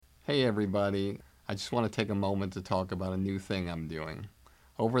Hey everybody, I just want to take a moment to talk about a new thing I'm doing.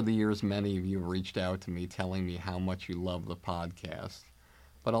 Over the years, many of you have reached out to me telling me how much you love the podcast,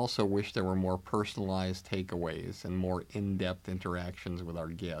 but also wish there were more personalized takeaways and more in-depth interactions with our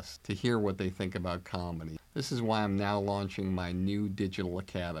guests to hear what they think about comedy. This is why I'm now launching my new digital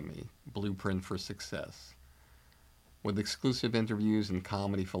academy, Blueprint for Success. With exclusive interviews and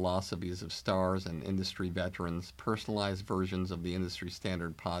comedy philosophies of stars and industry veterans, personalized versions of the industry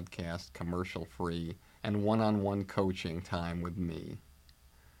standard podcast, commercial-free, and one-on-one coaching time with me.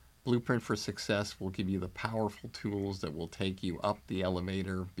 Blueprint for Success will give you the powerful tools that will take you up the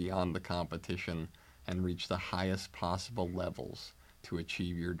elevator beyond the competition and reach the highest possible levels to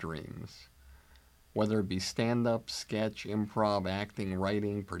achieve your dreams. Whether it be stand-up, sketch, improv, acting,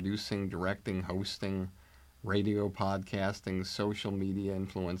 writing, producing, directing, hosting, radio podcasting, social media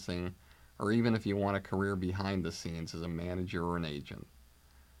influencing, or even if you want a career behind the scenes as a manager or an agent.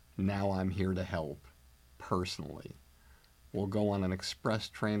 Now I'm here to help, personally. We'll go on an express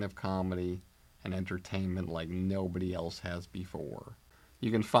train of comedy and entertainment like nobody else has before.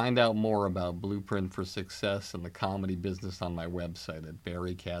 You can find out more about Blueprint for Success and the comedy business on my website at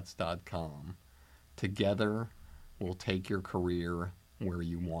barrykatz.com. Together, we'll take your career where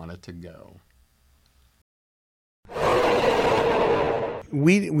you want it to go.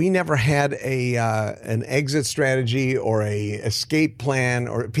 We never had an exit strategy or a escape plan,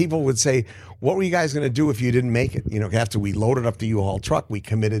 or people would say, what were you guys going to do if you didn't make it? After we loaded up the U-Haul truck, we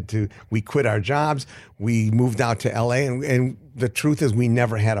quit our jobs, we moved out to LA, and the truth is we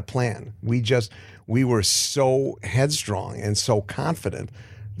never had a plan. We were so headstrong and so confident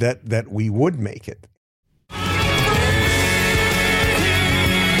that we would make it.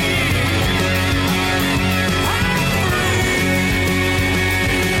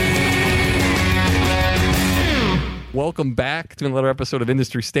 Welcome back to another episode of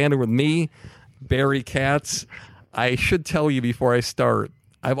Industry Standard with me, Barry Katz. I should tell you before I start,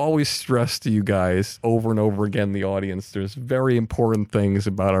 I've always stressed to you guys over and over again, the audience, there's very important things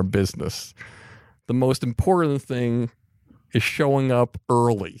about our business. The most important thing is showing up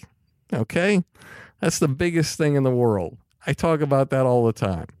early, okay? That's the biggest thing in the world. I talk about that all the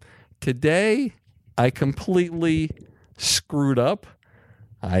time. Today, I completely screwed up.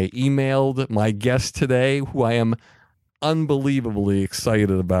 I emailed my guest today, who I am unbelievably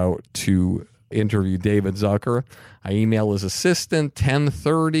excited about to interview, David Zucker. I emailed his assistant,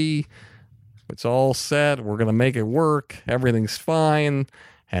 10:30. It's all set. We're going to make it work. Everything's fine.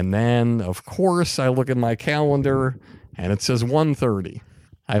 And then, of course, I look at my calendar and it says 1:30.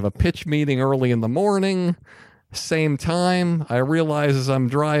 I have a pitch meeting early in the morning. Same time, I realize as I'm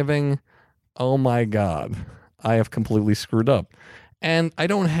driving, oh my God, I have completely screwed up. And I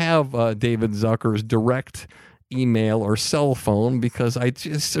don't have David Zucker's direct email or cell phone because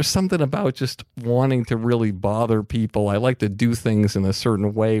there's something about just wanting to really bother people. I like to do things in a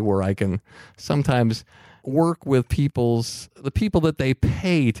certain way where I can sometimes work with the people that they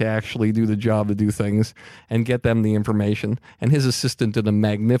pay to actually do the job, to do things, and get them the information. And his assistant did a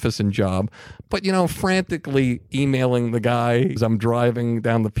magnificent job. But, frantically emailing the guy as I'm driving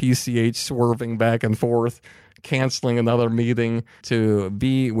down the PCH, swerving back and forth, canceling another meeting to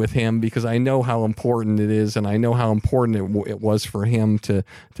be with him because I know how important it is, and I know how important it was for him to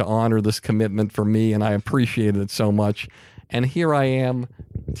honor this commitment for me, and I appreciated it so much. And here I am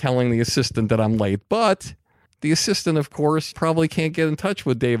telling the assistant that I'm late. But the assistant, of course, probably can't get in touch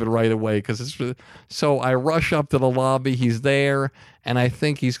with David right away so I rush up to the lobby. He's there, and I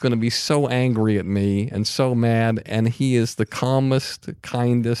think he's going to be so angry at me and so mad, and he is the calmest,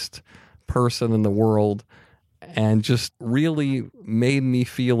 kindest person in the world, and just really made me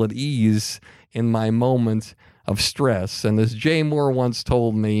feel at ease in my moment of stress. And as Jay Moore once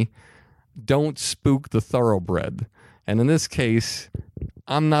told me, don't spook the thoroughbred. And in this case,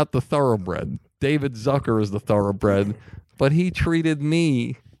 I'm not the thoroughbred. David Zucker is the thoroughbred, but he treated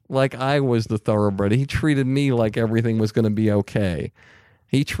me like I was the thoroughbred. He treated me like everything was going to be okay.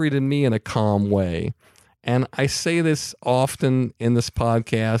 He treated me in a calm way. And I say this often in this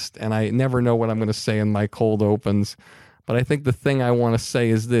podcast, and I never know what I'm going to say in my cold opens, but I think the thing I want to say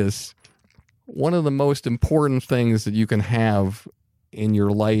is this. One of the most important things that you can have in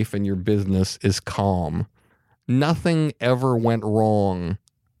your life and your business is calm. Nothing ever went wrong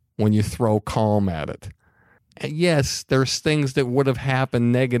when you throw calm at it. And yes, there's things that would have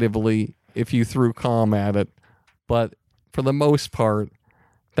happened negatively if you threw calm at it, but for the most part,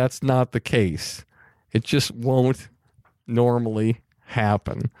 that's not the case. It just won't normally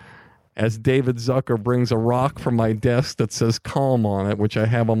happen. As David Zucker brings a rock from my desk that says calm on it, which I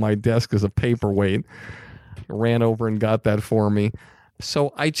have on my desk as a paperweight, ran over and got that for me.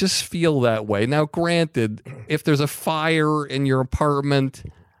 So I just feel that way. Now, granted, if there's a fire in your apartment,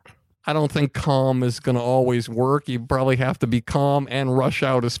 I don't think calm is going to always work. You probably have to be calm and rush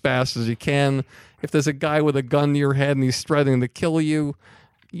out as fast as you can. If there's a guy with a gun to your head and he's threatening to kill you,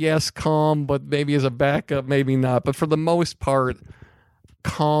 yes, calm, but maybe as a backup, maybe not. But for the most part,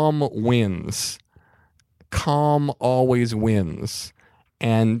 calm wins. Calm always wins.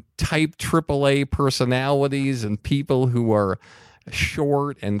 And type AAA personalities and people who are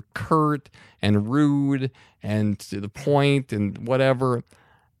short and curt and rude and to the point and whatever,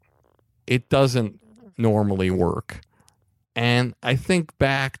 it doesn't normally work. And I think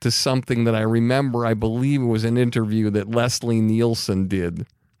back to something that I remember, I believe it was an interview that Leslie Nielsen did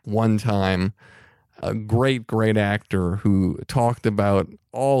one time, a great, great actor who talked about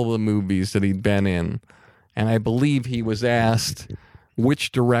all the movies that he'd been in. And I believe he was asked,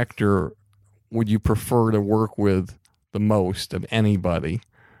 which director would you prefer to work with the most of anybody?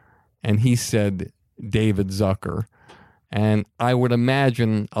 And he said David Zucker. And I would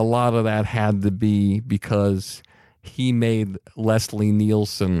imagine a lot of that had to be because he made Leslie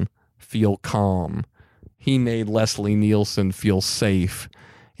Nielsen feel calm. He made Leslie Nielsen feel safe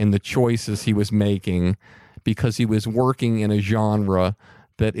in the choices he was making because he was working in a genre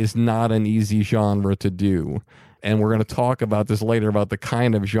that is not an easy genre to do. And we're going to talk about this later, about the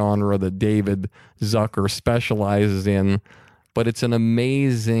kind of genre that David Zucker specializes in. But it's an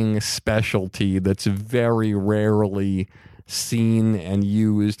amazing specialty that's very rarely seen and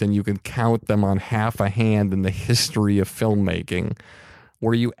used, and you can count them on half a hand in the history of filmmaking,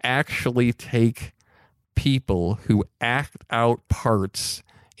 where you actually take people who act out parts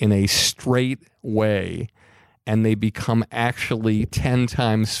in a straight way, and they become actually 10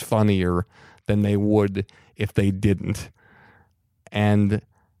 times funnier than they would if they didn't. And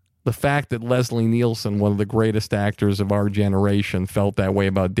the fact that Leslie Nielsen, one of the greatest actors of our generation, felt that way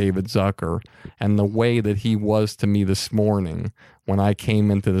about David Zucker, and the way that he was to me this morning when I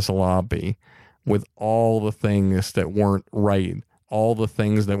came into this lobby with all the things that weren't right, all the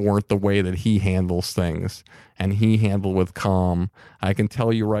things that weren't the way that he handles things, and he handled with calm. I can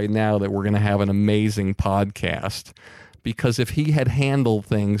tell you right now that we're going to have an amazing podcast. Because if he had handled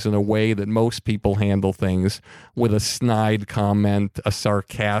things in a way that most people handle things, with a snide comment, a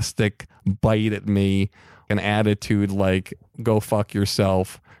sarcastic bite at me, an attitude like, go fuck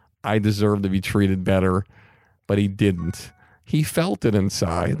yourself, I deserve to be treated better, but he didn't. He felt it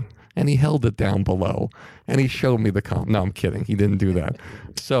inside, and he held it down below, and he showed me the calm. No, I'm kidding. He didn't do that.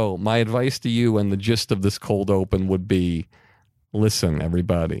 So my advice to you and the gist of this cold open would be, listen,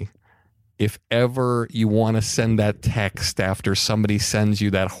 everybody. If ever you want to send that text after somebody sends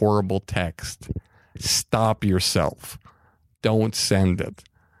you that horrible text, stop yourself. Don't send it.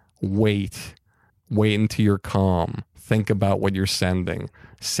 Wait. Wait until you're calm. Think about what you're sending.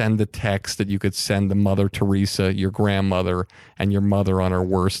 Send a text that you could send to Mother Teresa, your grandmother, and your mother on her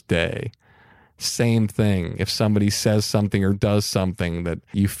worst day. Same thing. If somebody says something or does something that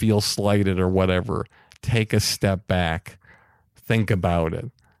you feel slighted or whatever, take a step back. Think about it.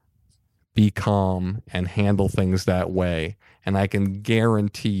 Be calm and handle things that way. And I can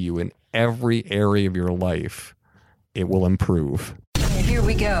guarantee you in every area of your life, it will improve. Here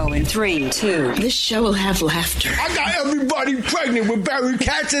we go in 3, 2. This show will have laughter. I got everybody pregnant with Barry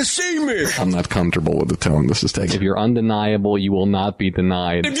Katz and semen. I'm not comfortable with the tone this is taking. If you're undeniable, you will not be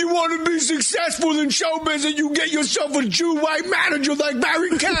denied. If you want to be successful in show business, you get yourself a Jew white manager like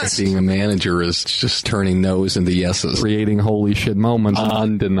Barry Katz. Being a manager is just turning no's into yeses. Creating holy shit moments.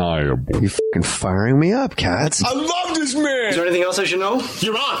 Undeniable. You fucking firing me up, Katz. I love this man. Is there anything else I should know?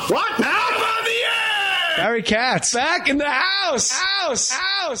 You're on. What? Now I'm on the air. Barry Katz. Back in the house.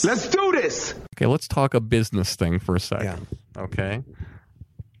 Let's do this. Okay, let's talk a business thing for a second. Yeah. Okay.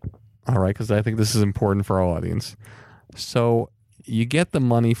 All right, because I think this is important for our audience. So you get the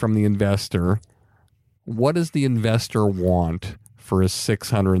money from the investor. What does the investor want for his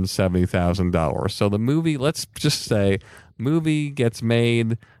 $670,000? So the movie, let's just say, movie gets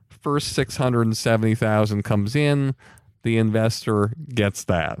made, first $670,000 comes in, the investor gets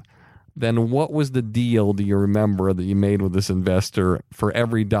that. Then what was the deal, do you remember, that you made with this investor for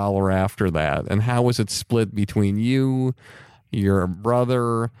every dollar after that? And how was it split between you, your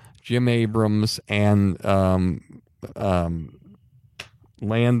brother, Jim Abrams, and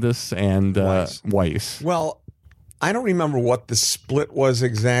Landis and Weiss? Well, I don't remember what the split was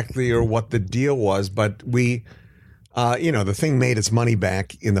exactly or what the deal was, but we, the thing made its money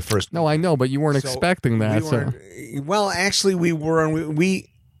back in the first. No, I know, but you weren't expecting that. Well, actually, we were.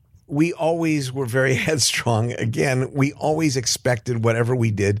 We always were very headstrong. Again, we always expected whatever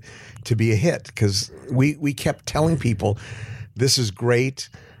we did to be a hit because we kept telling people this is great.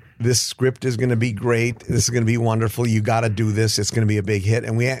 This script is going to be great. This is going to be wonderful. You got to do this. It's going to be a big hit.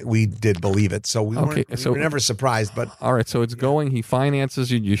 And we did believe it. So we were never surprised. But all right, so it's going. He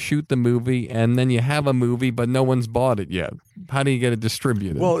finances you. You shoot the movie, and then you have a movie, but no one's bought it yet. How do you get it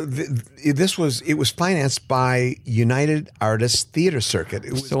distributed? Well, it was financed by United Artists Theater Circuit.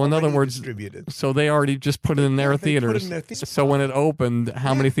 It was so in other words, distributed. So they already just put it in their theaters. So when it opened,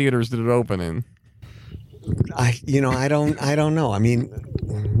 how many theaters did it open in? I don't know. I mean,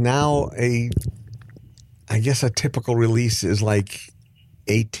 now I guess a typical release is like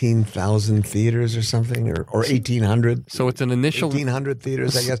 18,000 theaters or something, or 1,800. So it's an initial 1,800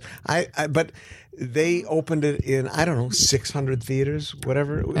 theaters, I guess. But they opened it in, I don't know, 600 theaters,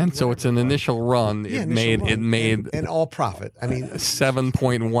 whatever. And so it's an initial run. It made and all profit. I mean,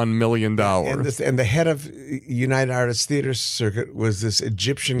 $7.1 million. And the head of United Artists Theater Circuit was this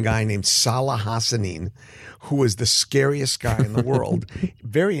Egyptian guy named Salah Hassanin, who was the scariest guy in the world,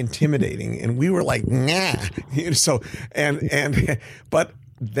 very intimidating. And we were like, nah. So but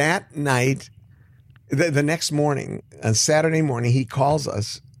that night, the next morning, on Saturday morning, he calls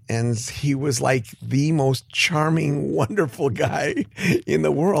us. And he was like the most charming, wonderful guy in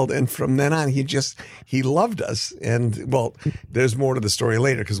the world. And from then on, he loved us. And well, there's more to the story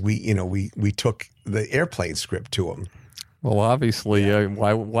later because we took the Airplane script to him. Well, obviously,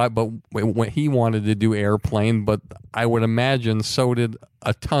 why? But when he wanted to do Airplane, but I would imagine so did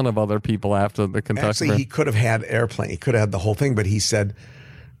a ton of other people after the Kentucky. Actually, he could have had Airplane. He could have had the whole thing, but he said,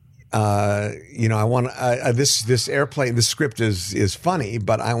 I want this Airplane. The script is funny,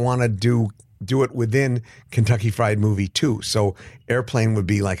 but I want to do it within Kentucky Fried Movie 2. So Airplane would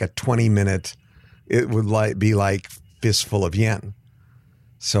be like a 20-minute. It would be like Fistful of Yen.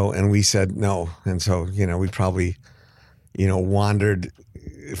 So, and we said no, and so we probably wandered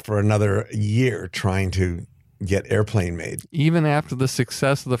for another year trying to get Airplane made. Even after the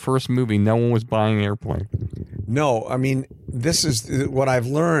success of the first movie, no one was buying Airplane. No, I mean, this is what I've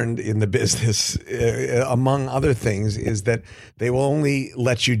learned in the business, among other things, is that they will only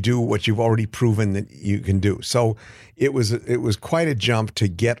let you do what you've already proven that you can do. So it was quite a jump to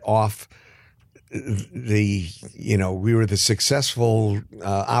get off we were the successful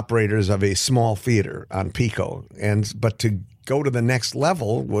operators of a small theater on Pico, but to go to the next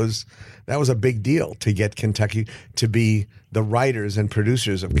level was a big deal to get Kentucky to be the writers and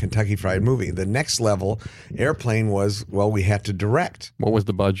producers of Kentucky Fried Movie. The next level, Airplane was, we had to direct. What was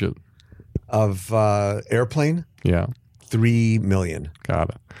the budget of Airplane? Yeah, $3 million. Got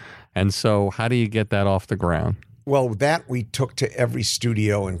it. And so, how do you get that off the ground? Well, that we took to every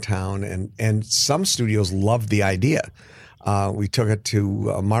studio in town, and some studios loved the idea. We took it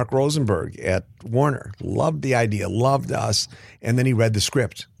to Mark Rosenberg at Warner. Loved the idea, loved us, and then he read the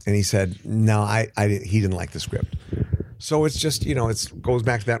script and he said, "No, he didn't like the script." So it's just it goes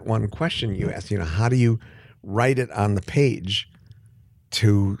back to that one question you asked. How do you write it on the page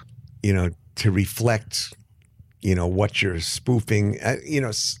to reflect what you're spoofing?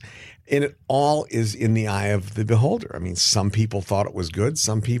 And it all is in the eye of the beholder. I mean, some people thought it was good,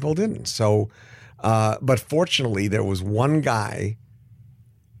 some people didn't. So. But fortunately, there was one guy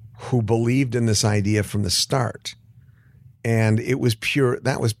who believed in this idea from the start, and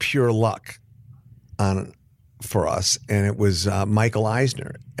that was pure luck for us. And it was Michael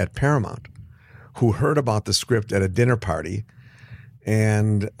Eisner at Paramount, who heard about the script at a dinner party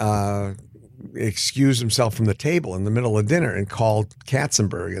and excused himself from the table in the middle of dinner and called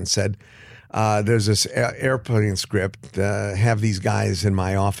Katzenberg and said, there's this Airplane script, have these guys in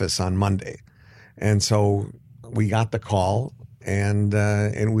my office on Monday. And so we got the call, and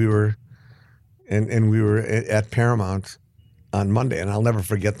we were at Paramount on Monday, and I'll never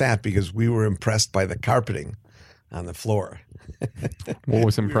forget that because we were impressed by the carpeting on the floor. What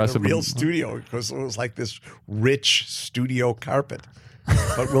was impressive? We were in a real studio because it was like this rich studio carpet.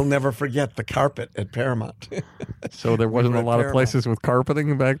 But we'll never forget the carpet at Paramount. So there wasn't a lot of places with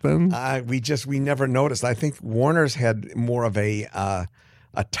carpeting back then? We never noticed. I think Warner's had more of a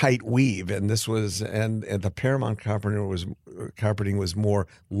tight weave, and the Paramount carpeting was more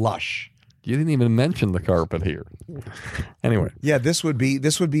lush. You didn't even mention the carpet here. Anyway. Yeah, this would be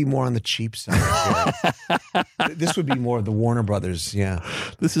more on the cheap side. Yeah. This would be more of the Warner Brothers. Yeah,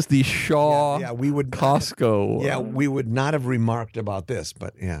 this is the Shaw. Yeah, we would Costco. Yeah, we would not have remarked about this,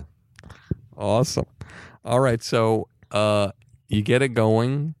 but yeah. Awesome. All right, so you get it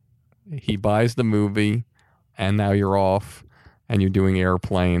going. He buys the movie, and now you're off. And you're doing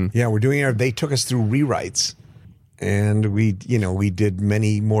Airplane. Yeah, we're doing They took us through rewrites, and we did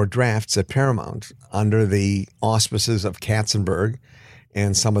many more drafts at Paramount under the auspices of Katzenberg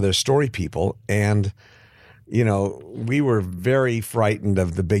and some of their story people. And we were very frightened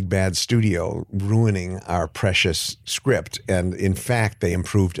of the big bad studio ruining our precious script. And in fact, they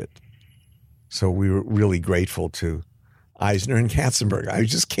improved it. So we were really grateful to Eisner and Katzenberg. I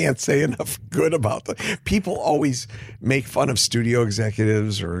just can't say enough good about them. People always make fun of studio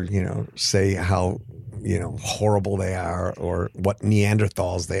executives or, say how, horrible they are or what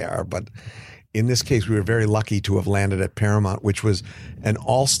Neanderthals they are. But in this case, we were very lucky to have landed at Paramount, which was an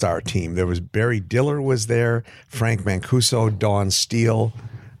all-star team. There was Barry Diller was there, Frank Mancuso, Dawn Steele,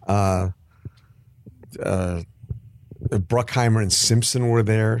 Bruckheimer and Simpson were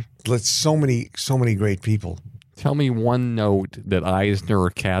there. So many great people. Tell me one note that Eisner or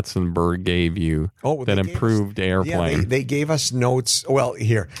Katzenberg gave you that improved Airplane. Yeah, they gave us notes. Well,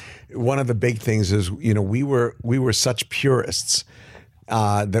 here, one of the big things is, we were such purists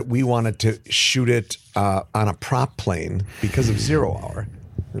that we wanted to shoot it on a prop plane because of Zero Hour,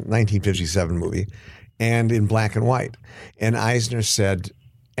 1957 movie, and in black and white. And Eisner said,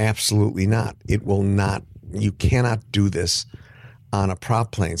 absolutely not. It will not. You cannot do this on a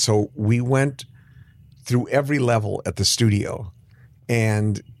prop plane. So we went through every level at the studio,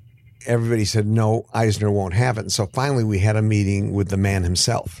 and everybody said, no, Eisner won't have it. And so finally we had a meeting with the man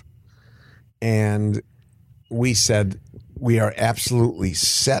himself. And we said, we are absolutely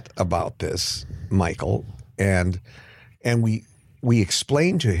set about this, Michael. And we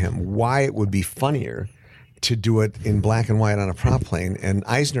explained to him why it would be funnier to do it in black and white on a prop plane. And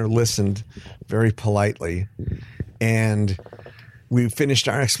Eisner listened very politely. And we finished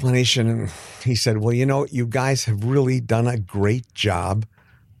our explanation, and he said, well, you guys have really done a great job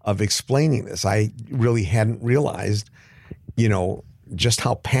of explaining this. I really hadn't realized, just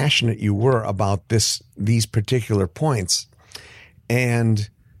how passionate you were about these particular points. And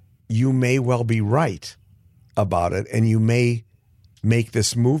you may well be right about it, and you may make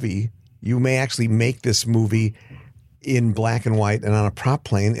this movie. You may actually make this movie in black and white and on a prop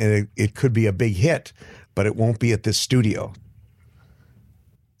plane, and it could be a big hit, but it won't be at this studio.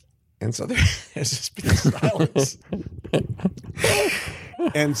 And so there's this big silence.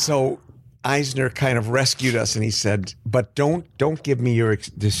 And so Eisner kind of rescued us, and he said, but don't give me your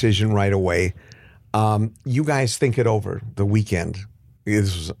decision right away. You guys think it over the weekend.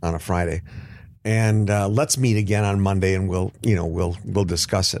 This was on a Friday. And let's meet again on Monday, and we'll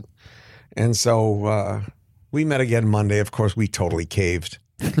discuss it. And so we met again Monday. Of course, we totally caved.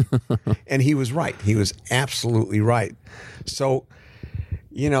 And he was right. He was absolutely right. So,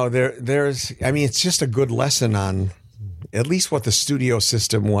 it's just a good lesson on at least what the studio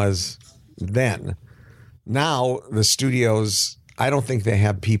system was then. Now, the studios, I don't think they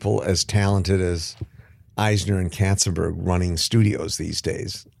have people as talented as Eisner and Katzenberg running studios these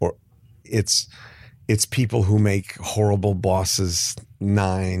days. Or it's people who make Horrible Bosses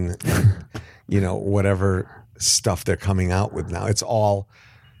 9, whatever stuff they're coming out with now. It's all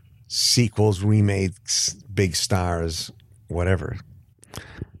sequels, remakes, big stars, whatever.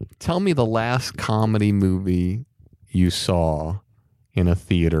 Tell me the last comedy movie you saw in a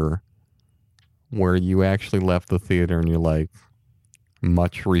theater where you actually left the theater and you're like,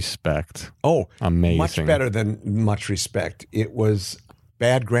 much respect. Oh, amazing. Much better than much respect. It was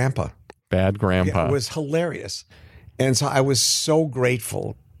Bad Grandpa. Bad Grandpa. Yeah, it was hilarious. And so I was so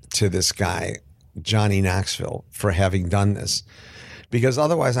grateful to this guy, Johnny Knoxville, for having done this. Because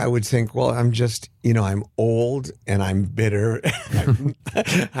otherwise I would think, well, I'm just, I'm old and I'm bitter.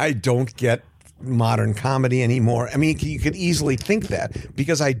 I don't get modern comedy anymore. I mean, you could easily think that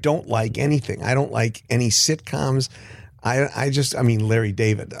because I don't like anything. I don't like any sitcoms. Larry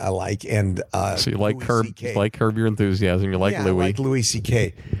David I like. And so you like Curb Your Enthusiasm. You like Louis. I like Louis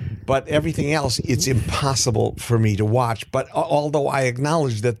C.K. But everything else, it's impossible for me to watch. But although I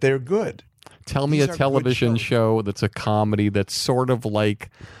acknowledge that they're good. Tell me a television show that's a comedy that's sort of like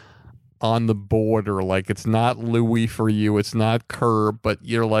on the border. Like it's not Louis for you. It's not Curb, but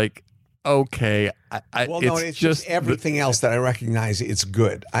you're like, okay. It's just everything else that I recognize. It's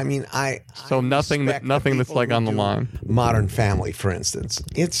good. I mean, nothing that's like on the line. Modern Family, for instance,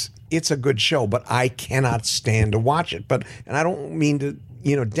 it's a good show, but I cannot stand to watch it. And I don't mean to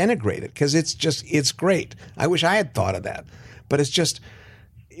denigrate it because it's great. I wish I had thought of that, but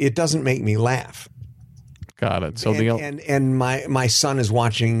it doesn't make me laugh. Got it. So and my son is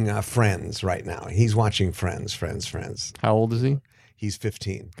watching Friends right now. He's watching Friends. How old is he? He's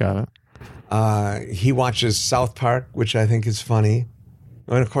 15. Got it. He watches South Park, which I think is funny.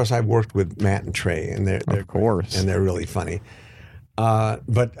 And of course, I've worked with Matt and Trey, and they're of course, and they're really funny. But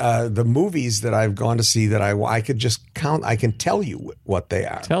the movies that I've gone to see that I could just count, I can tell you what they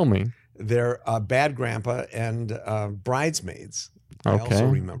are. Tell me. They're Bad Grandpa and Bridesmaids. Okay. I also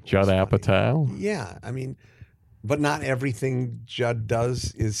remember Judd Apatow. Yeah, I mean, But not everything Judd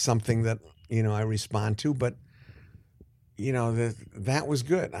does is something that, I respond to. But, that was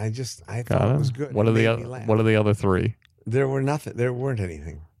good. I thought it was good. What It are made me laugh. the other three? There weren't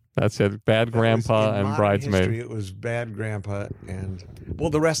anything. That's it. Bad Grandpa and Bridesmaid. History, it was Bad Grandpa and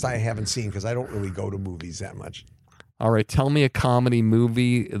the rest I haven't seen because I don't really go to movies that much. All right, tell me a comedy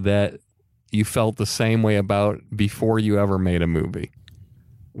movie that you felt the same way about before you ever made a movie.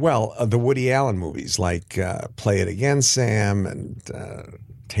 Well, the Woody Allen movies like Play It Again, Sam, and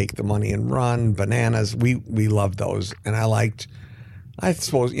Take the Money and Run, Bananas. We loved those, and I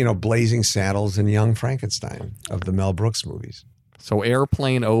suppose Blazing Saddles and Young Frankenstein of the Mel Brooks movies. So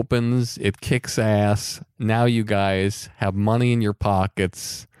Airplane opens, it kicks ass. Now you guys have money in your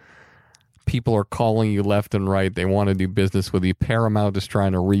pockets. People are calling you left and right. They want to do business with you. Paramount is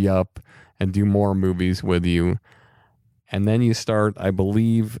trying to re-up and do more movies with you. And then you start, I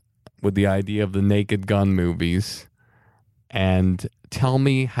believe, with the idea of the Naked Gun movies. And tell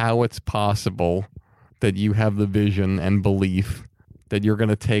me how it's possible that you have the vision and belief that you're going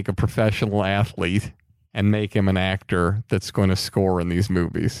to take a professional athlete and make him an actor that's going to score in these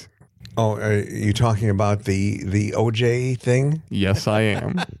movies. Oh, are you talking about the OJ thing? Yes, I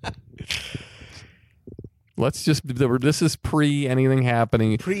am. Let's just, this is pre anything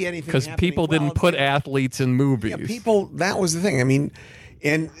happening. Pre anything because happening. people didn't put athletes in movies. Yeah, that was the thing. I mean,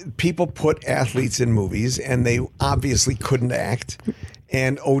 and people put athletes in movies and they obviously couldn't act.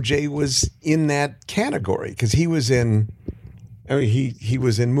 And OJ was in that category because he was in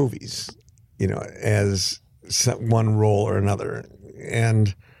movies, as one role or another.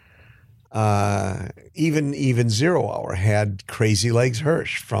 And even 0 Hour had Crazy Legs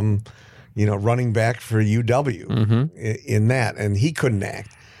Hirsch from, running back for UW in that, and he couldn't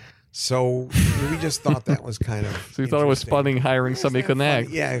act. So we just thought that was kind of. So you thought it was funny hiring somebody who couldn't act?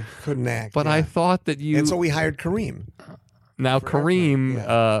 Yeah, couldn't act. But yeah. I thought that you. And so we hired Kareem. Now,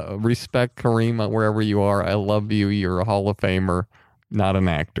 Kareem, respect Kareem wherever you are. I love you. You're a Hall of Famer, not an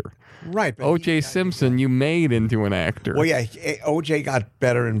actor. Right. But O.J. Simpson, you made into an actor. Well, yeah, O.J. got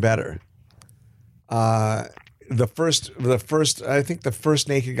better and better. The first, I think the first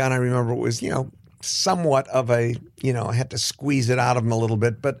Naked Gun I remember was, somewhat of a, I had to squeeze it out of him a little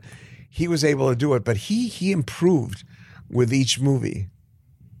bit, but he was able to do it. But he improved with each movie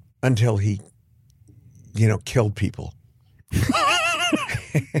until he, killed people.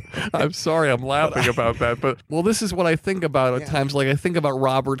 I'm sorry, I'm laughing about that. But, well, this is what I think about at times. Like, I think about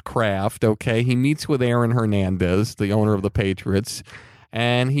Robert Kraft, okay? He meets with Aaron Hernandez, the owner of the Patriots,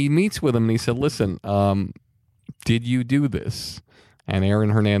 and he meets with him and he said, listen, did you do this? And Aaron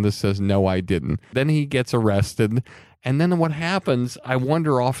Hernandez says, no, I didn't. Then he gets arrested. And then what happens, I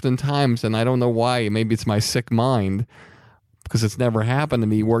wonder oftentimes, and I don't know why, maybe it's my sick mind, because it's never happened to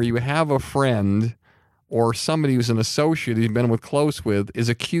me, where you have a friend or somebody who's an associate you've been close with is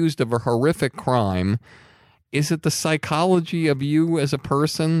accused of a horrific crime. Is it the psychology of you as a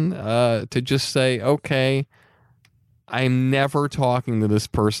person to just say, okay, I'm never talking to this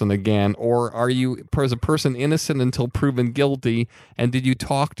person again? Or are you, as a person, innocent until proven guilty? And did you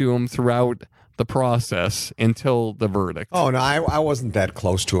talk to him throughout the process until the verdict? Oh, no, I wasn't that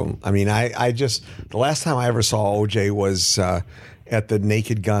close to him. I mean, I just, the last time I ever saw OJ was at the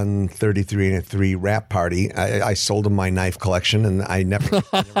Naked Gun 33 and 3 rap party. I sold him my knife collection and I never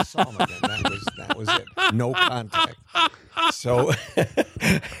saw him again. That was it. No contact. So,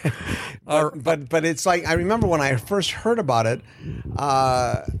 but it's like, I remember when I first heard about it,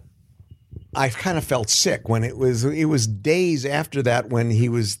 I kind of felt sick when it was days after that when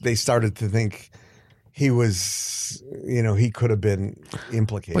they started to think he was, he could have been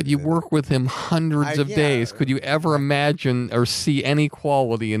implicated. But you work with him hundreds of days. Could you ever imagine or see any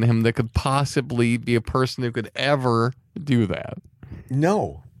quality in him that could possibly be a person who could ever do that?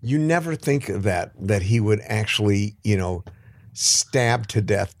 No, you never think of that he would actually, stab to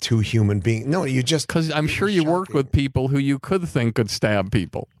death two human beings. No, you just, because I'm sure you worked with people who you could think could stab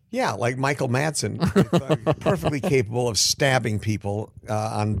people. Yeah, like Michael Madsen, perfectly capable of stabbing people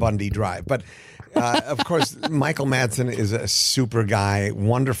on Bundy Drive. But of course, Michael Madsen is a super guy,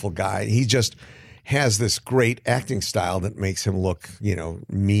 wonderful guy. He just has this great acting style that makes him look,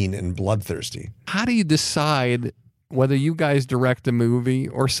 mean and bloodthirsty. How do you decide whether you guys direct a movie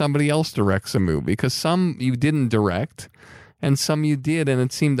or somebody else directs a movie? Because some you didn't direct and some you did, and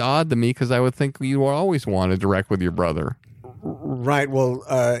it seemed odd to me because I would think you would always want to direct with your brother. Right. Well,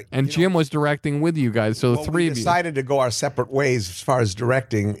 and Jim was directing with you guys, so the three of you decided to go our separate ways as far as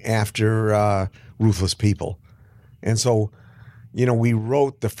directing after Ruthless People, and so we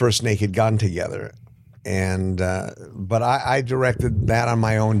wrote the first Naked Gun together, And but I directed that on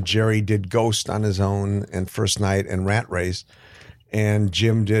my own. Jerry did Ghost on his own, and First Night, and Rat Race, and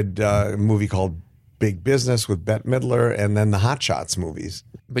Jim did a movie called Big Business with Bette Midler, and then the Hot Shots movies.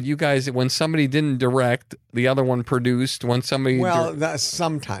 But you guys, when somebody didn't direct, the other one produced. When somebody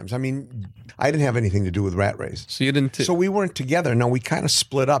Sometimes. I mean, I didn't have anything to do with Rat Race, so you didn't. So we weren't together. No, we kind of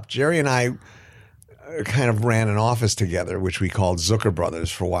split up. Jerry and I kind of ran an office together, which we called Zucker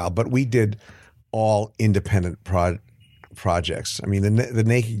Brothers for a while. But we did all independent projects. I mean, the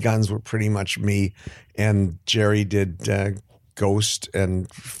Naked Guns were pretty much me, and Jerry did Ghost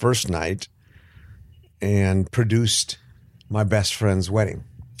and First Night, and produced My Best Friend's Wedding.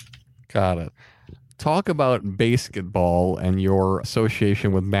 Got it. Talk about basketball and your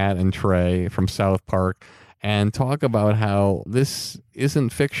association with Matt and Trey from South Park, and talk about how this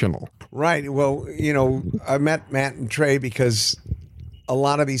isn't fictional. Right. Well, I met Matt and Trey because a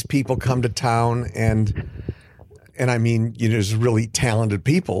lot of these people come to town, and I mean, there's really talented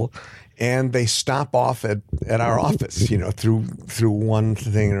people, and they stop off at our office, through one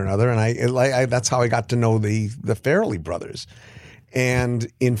thing or another. And I that's how I got to know the Farrelly brothers.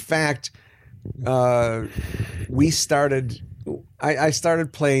 And in fact, I started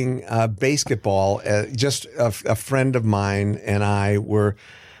playing basketball. Just a friend of mine and I were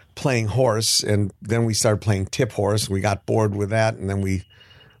playing horse, and then we started playing tip horse. We got bored with that, and then we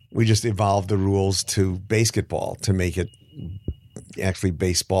just evolved the rules to basketball to make it actually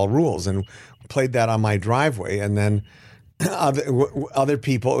baseball rules, and played that on my driveway. And then other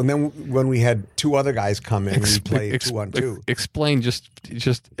people, and then when we had two other guys come in, we played 2-on-2. Explain just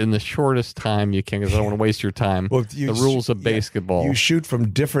in the shortest time you can, because I don't want to waste your time. Well, the rules of basketball. You shoot from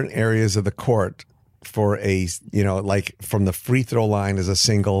different areas of the court for like from the free throw line is a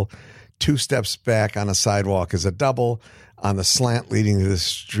single, 2 steps back on a sidewalk is a double, on the slant leading to the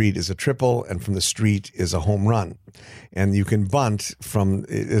street is a triple, and from the street is a home run. And you can bunt from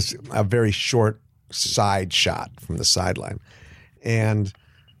it's a very short side shot from the sideline. And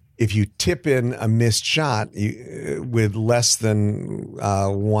if you tip in a missed shot with less than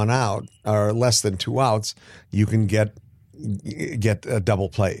 1 out or less than 2 outs, you can get a double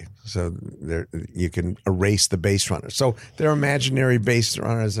play. So you can erase the base runner. So they're imaginary base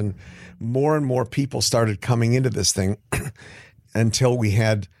runners, and more people started coming into this thing until we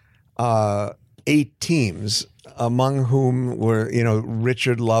had 8 teams, among whom were,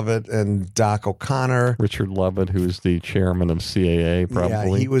 Richard Lovett and Doc O'Connor. Richard Lovett, who's the chairman of CAA,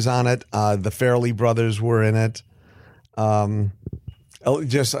 probably. Yeah, he was on it. The Farrelly brothers were in it.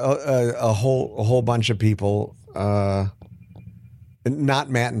 Just a whole bunch of people. Not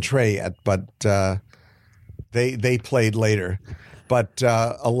Matt and Trey yet, but they played later. But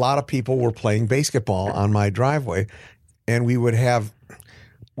a lot of people were playing basketball on my driveway, and we'd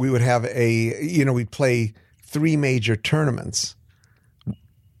play 3 major tournaments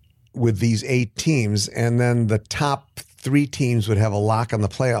with these 8 teams, and then the top 3 teams would have a lock on the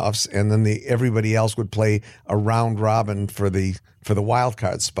playoffs, and then everybody else would play a round robin for the wild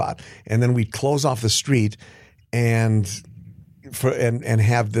card spot, and then we'd close off the street and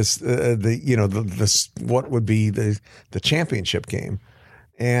have this what would be the championship game,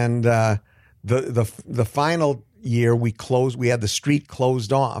 and the final year we had the street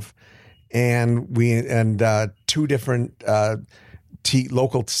closed off, and 2 different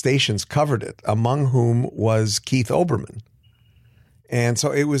local stations covered it, among whom was Keith Olbermann. And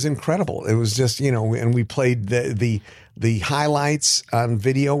so it was incredible. It was just, and we played the highlights on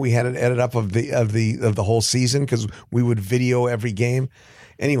video. We had it edited up of the whole season, because we would video every game.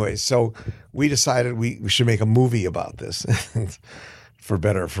 Anyway, so we decided we should make a movie about this, for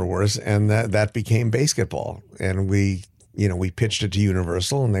better or for worse, and that became Basketball. And we pitched it to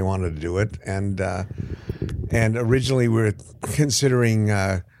Universal, and they wanted to do it. And originally we were considering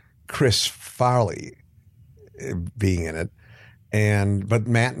Chris Farley being in it, but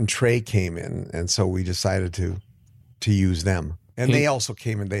Matt and Trey came in, and so we decided to use them. And they also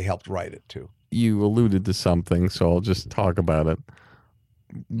came and they helped write it too. You alluded to something, so I'll just talk about it.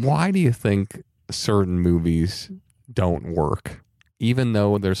 Why do you think certain movies don't work? Even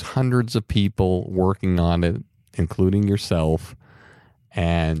though there's hundreds of people working on it, including yourself,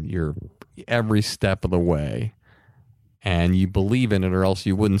 and you're every step of the way, and you believe in it, or else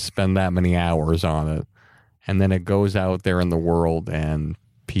you wouldn't spend that many hours on it. And then it goes out there in the world and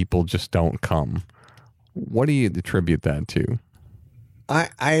people just don't come. What do you attribute that to? I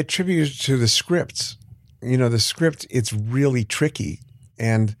attribute it to the scripts. The script, it's really tricky,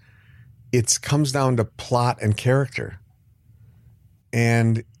 and it comes down to plot and character.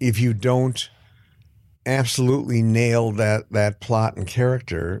 And if you don't absolutely nail that plot and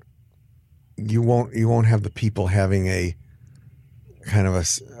character, you won't have the people having a kind of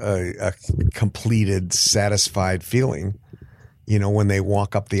a completed, satisfied feeling, when they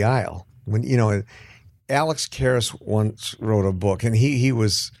walk up the aisle. When Alex Karras once wrote a book, and he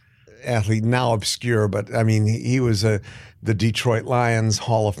was athlete, now obscure, but I mean he was the Detroit Lions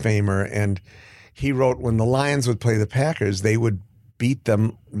Hall of Famer, and he wrote when the Lions would play the Packers, they would beat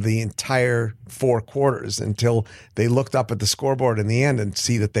them the entire 4 quarters until they looked up at the scoreboard in the end and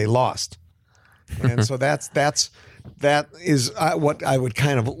see that they lost. And so that is what I would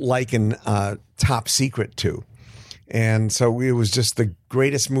kind of liken Top Secret to. And so it was just the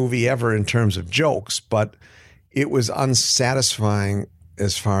greatest movie ever in terms of jokes, but it was unsatisfying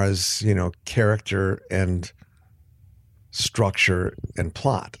as far as, character and structure and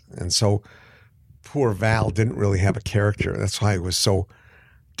plot. And so poor Val didn't really have a character. That's why it was so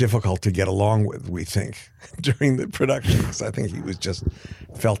difficult to get along with, we think, during the production, because I think he was just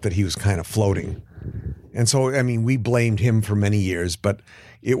felt that he was kind of floating. And so, I mean, we blamed him for many years, but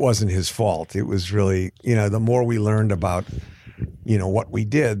it wasn't his fault. It was really, the more we learned about, what we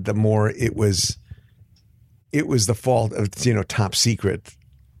did, the more it was the fault of, Top Secret.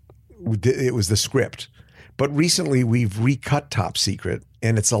 It was the script. But recently we've recut Top Secret,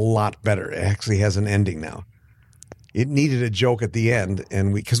 and it's a lot better. It actually has an ending now. It needed a joke at the end,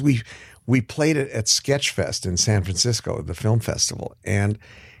 and because we played it at Sketchfest in San Francisco, the film festival, and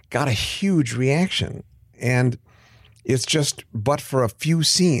got a huge reaction. And it's just, but for a few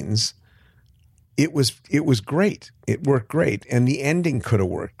scenes, it was great. It worked great, and the ending could have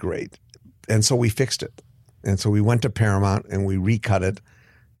worked great. And so we fixed it. And so we went to Paramount and we recut it.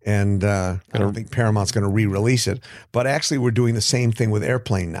 And I don't think Paramount's going to re-release it. But actually, we're doing the same thing with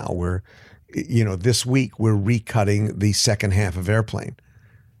Airplane now. We're, this week we're recutting the second half of Airplane,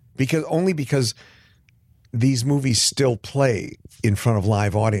 because these movies still play in front of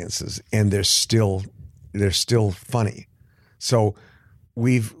live audiences, and they're still funny. So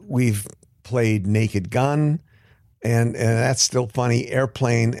we've played Naked Gun, and that's still funny.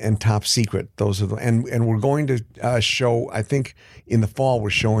 Airplane and Top Secret, those are and we're going to show, I think in the fall we're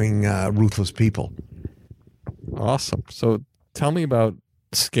showing Ruthless People. Awesome. So tell me about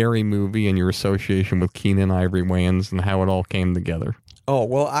Scary Movie and your association with Keenan Ivory Wayans and how it all came together. Oh,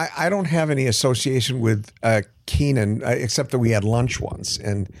 well, I don't have any association with Keenan except that we had lunch once,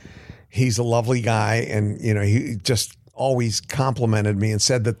 and he's a lovely guy, and he just always complimented me and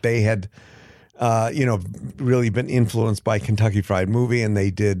said that they had really been influenced by Kentucky Fried Movie, and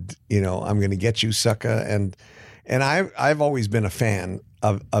they did, I'm Gonna Get You, Sucker, and I've always been a fan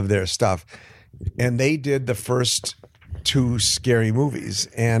of their stuff, and they did the first 2 Scary Movies,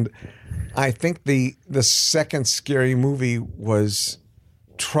 and I think the second Scary Movie was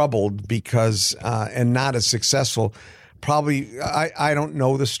troubled because and not as successful. Probably, I don't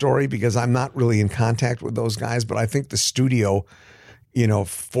know the story because I'm not really in contact with those guys, but I think the studio,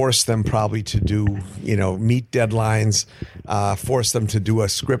 forced them probably to do, meet deadlines, forced them to do a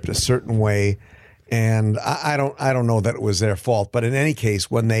script a certain way. And I don't know that it was their fault, but in any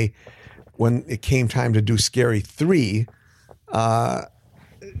case, when it came time to do Scary 3,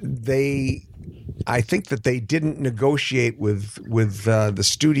 I think that they didn't negotiate with the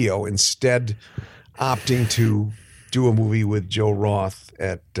studio, instead opting to do a movie with Joe Roth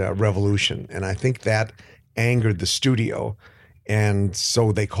at Revolution. And I think that angered the studio. And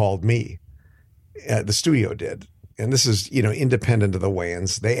so they called me. The studio did. And this is, independent of the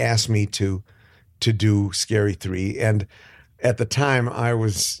Wayans. They asked me to do Scary 3. And at the time I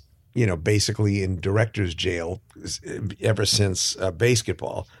was, basically in director's jail ever since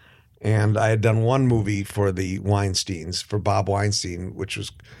Basketball. And I had done one movie for the Weinsteins, for Bob Weinstein, which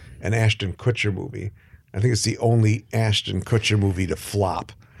was an Ashton Kutcher movie. I think it's the only Ashton Kutcher movie to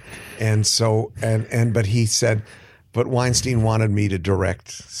flop. And so, but he said, but Weinstein wanted me to direct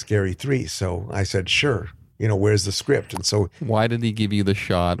Scary 3. So I said, sure, where's the script? And so. Why did he give you the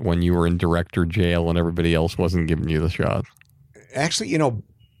shot when you were in director jail and everybody else wasn't giving you the shot? Actually,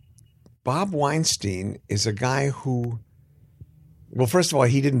 Bob Weinstein is a guy who, well, first of all,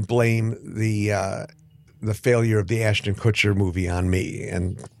 he didn't blame the failure of the Ashton Kutcher movie on me.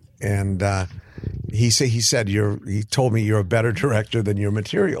 And he told me you're a better director than your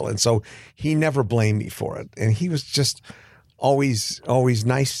material. And so he never blamed me for it. And he was just always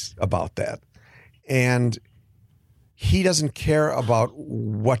nice about that. And he doesn't care about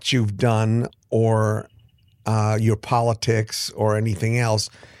what you've done or your politics or anything else.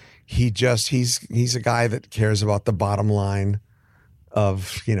 He's a guy that cares about the bottom line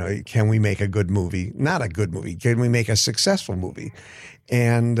of, can we make a good movie? Not a good movie. Can we make a successful movie?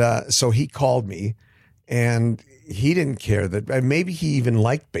 And so he called me And he didn't care that maybe he even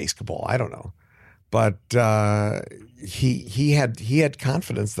liked basketball. I don't know. But he had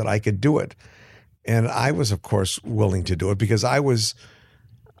confidence that I could do it. And I was, of course, willing to do it because I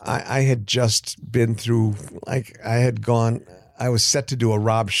had just been through, I was set to do a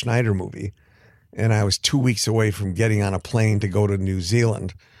Rob Schneider movie. And I was 2 weeks away from getting on a plane to go to New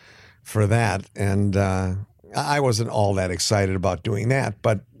Zealand for that. And I wasn't all that excited about doing that,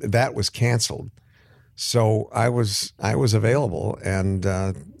 but that was canceled. So I was available, and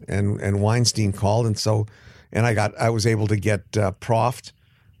Weinstein called, and I was able to get Proft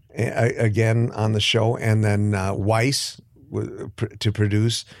again on the show, and then Weiss to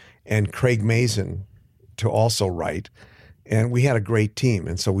produce, and Craig Mazin to also write, and we had a great team,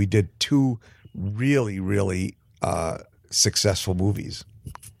 and so we did 2 really, really successful movies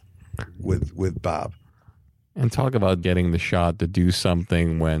with Bob. And talk about getting the shot to do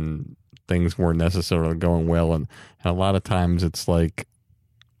something when things weren't necessarily going well. And a lot of times it's like,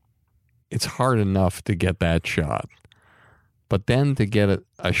 it's hard enough to get that shot. But then to get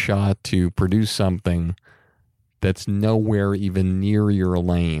a shot to produce something that's nowhere even near your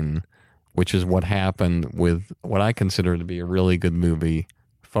lane, which is what happened with what I consider to be a really good movie,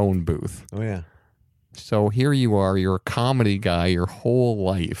 Phone Booth. Oh, yeah. So here you are, you're a comedy guy your whole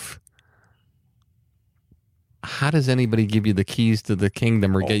life. How does anybody give you the keys to the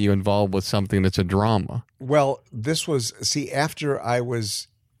kingdom or get you involved with something that's a drama? Well, this was, after I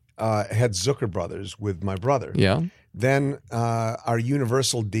had Zucker Brothers with my brother. Yeah. Then our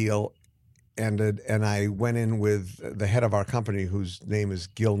Universal deal ended, and I went in with the head of our company, whose name is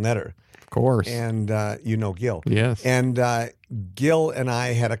Gil Netter. Of course. And you know Gil. Yes. And Gil and I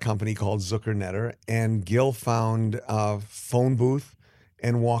had a company called Zucker Netter, and Gil found Phone Booth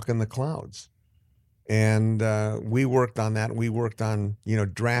and Walk in the Clouds. And we worked on that. We worked on,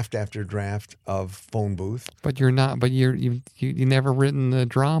 draft after draft of Phone Booth. But you never written the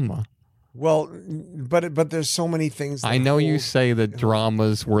drama. Well, but there's so many things. I know you say that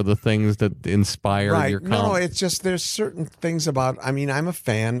dramas were the things that inspired your comedy. No, it's just there's certain things about. I mean, I'm a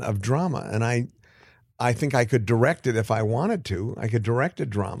fan of drama, and I think I could direct it if I wanted to. I could direct a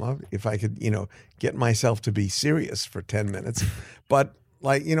drama if I could, get myself to be serious for 10 minutes. But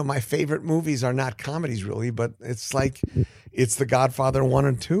my favorite movies are not comedies really, but it's The Godfather 1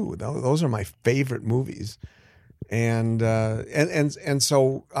 and 2. Those are my favorite movies. And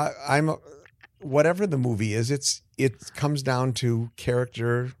so I'm whatever the movie is, it comes down to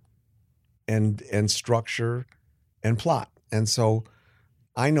character and structure and plot. And so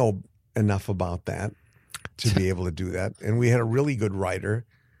I know enough about that to be able to do that. And we had a really good writer,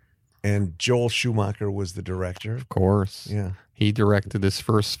 and Joel Schumacher was the director. Of course. Yeah. He directed his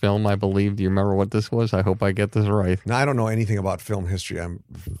first film, I believe. Do you remember what this was? I hope I get this right. Now, I don't know anything about film history.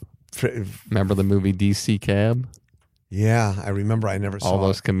 Remember the movie DC Cab? Yeah, I remember. I never saw all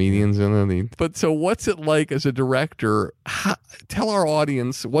those comedians in it. But so what's it like as a director? Tell our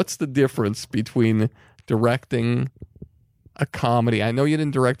audience, what's the difference between directing a comedy? I know you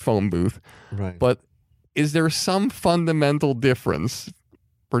didn't direct Phone Booth, right? But is there some fundamental difference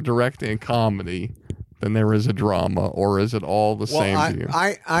for directing a comedy than there is a drama, or is it all the same to you?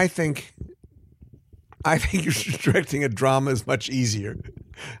 I think directing a drama is much easier.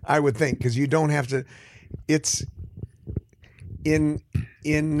 I would think, because you don't have to. It's in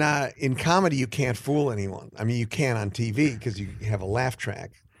comedy you can't fool anyone. I mean, you can on TV because you have a laugh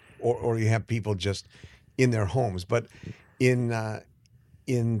track, or you have people just in their homes. But in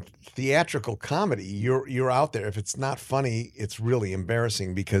theatrical comedy, you're out there. If it's not funny, it's really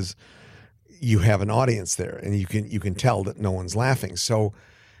embarrassing because you have an audience there, and you can tell that no one's laughing. So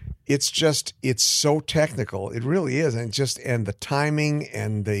it's so technical. It really is, and the timing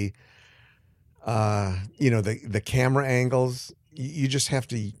and the the camera angles. You just have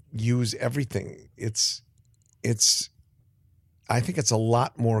to use everything. I think it's a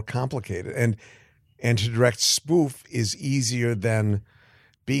lot more complicated, and to direct spoof is easier than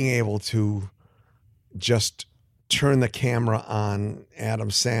being able to just turn the camera on Adam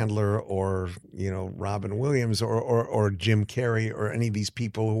Sandler or Robin Williams or Jim Carrey or any of these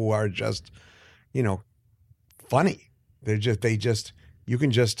people who are just funny. You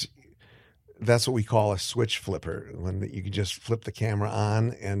can just that's what we call a switch flipper, when you can just flip the camera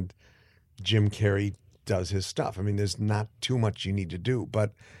on and Jim Carrey does his stuff. I mean, there's not too much you need to do,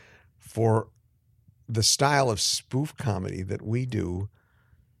 but for the style of spoof comedy that we do,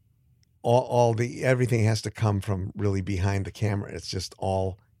 everything has to come from really behind the camera. It's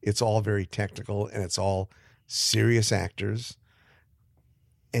all very technical, and it's all serious actors,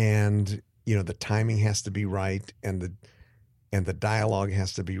 and the timing has to be right, and the dialogue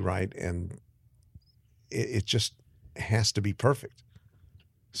has to be right, and it just has to be perfect.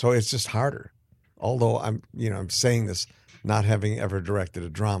 So it's just harder. Although I'm saying this not having ever directed a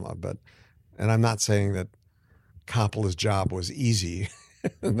drama, and I'm not saying that Coppola's job was easy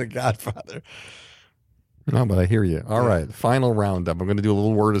in The Godfather. No, but I hear you. All right, final roundup. I'm going to do a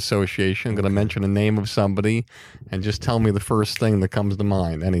little word association. I'm going to mention a name of somebody and just tell me the first thing that comes to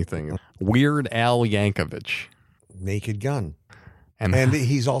mind, anything. Weird Al Yankovic. Naked Gun. And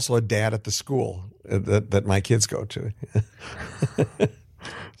he's also a dad at the school that my kids go to.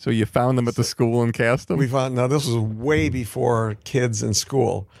 So you found them at the school and cast them? We found, no, this was way before kids in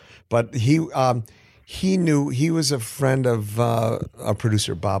school, but he knew, he was a friend of a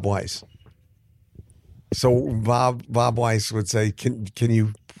producer, Bob Weiss. So Bob Weiss would say, "Can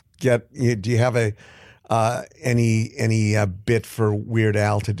you do you have any bit for Weird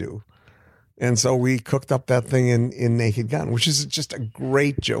Al to do?" And so we cooked up that thing in Naked Gun, which is just a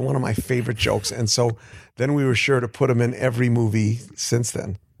great joke, one of my favorite jokes. And so then we were sure to put him in every movie since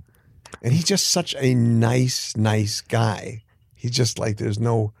then. And he's just such a nice guy. He's just like, there's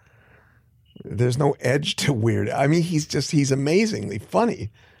no edge to Weird. I mean, he's amazingly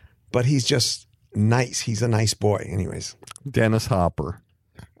funny, but he's just nice. He's a nice boy. Anyways. Dennis Hopper.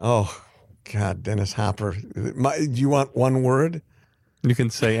 Oh, God, Dennis Hopper. Do you want one word? You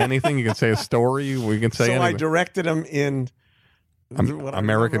can say anything. You can say a story. We can say anything. I directed him in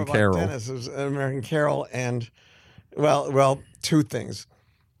American Carol. Dennis was American Carol, and well, two things.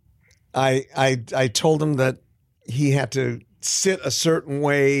 I told him that he had to sit a certain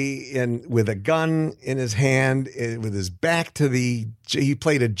way with a gun in his hand, with his back to he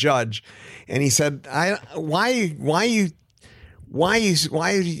played a judge, and he said, why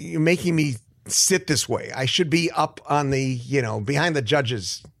are you making me sit this way? I should be up on the, behind the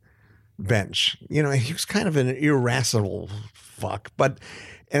judge's bench. He was kind of an irascible fuck,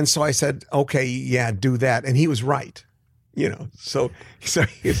 and so I said, okay, yeah, do that. And he was right, so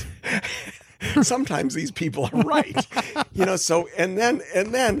he's, sometimes these people are right, so, and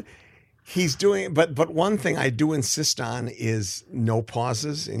then he's doing, but one thing I do insist on is no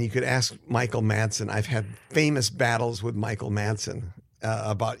pauses. And you could ask Michael Madsen. I've had famous battles with Michael Madsen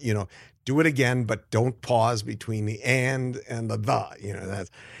about, do it again, but don't pause between the and the, that's,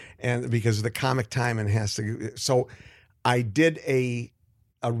 and because the comic timing has to. So I did a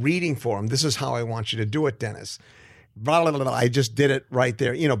reading for him. This is how I want you to do it, Dennis. Blah, blah, blah, blah. I just did it right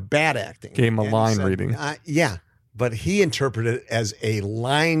there. Bad acting. Gave him a line reading. Yeah, but he interpreted it as a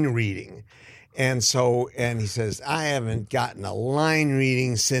line reading. And he says, I haven't gotten a line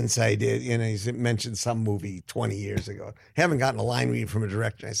reading since I did, he mentioned some movie 20 years ago. Haven't gotten a line reading from a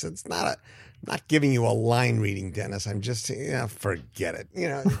director. I said, I'm not giving you a line reading, Dennis. I'm just, forget it.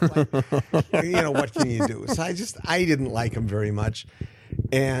 What can you do? So I didn't like him very much.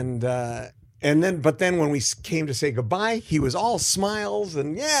 And then when we came to say goodbye, he was all smiles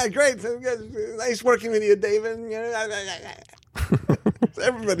and, yeah, great. Nice working with you, David.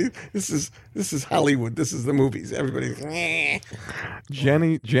 Everybody, this is Hollywood. This is the movies. Everybody's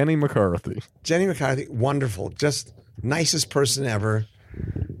Jenny McCarthy. Jenny McCarthy, wonderful, just nicest person ever,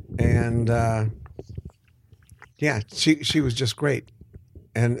 and she was just great.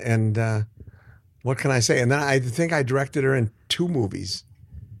 And what can I say? And then I think I directed her in 2 movies.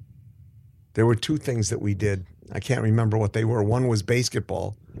 There were 2 things that we did. I can't remember what they were. One was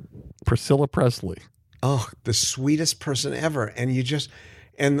basketball. Priscilla Presley. Oh, the sweetest person ever.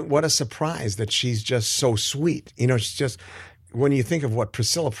 And what a surprise that she's just so sweet. She's just, when you think of what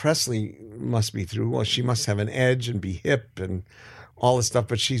Priscilla Presley must be through, well, she must have an edge and be hip and all this stuff,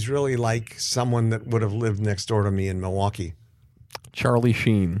 but she's really like someone that would have lived next door to me in Milwaukee. Charlie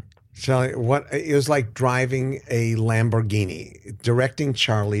Sheen. It was like driving a Lamborghini. Directing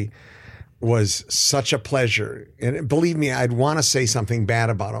Charlie was such a pleasure. And believe me, I'd want to say something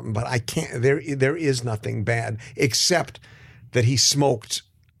bad about him, but I can't. There is nothing bad except that he smoked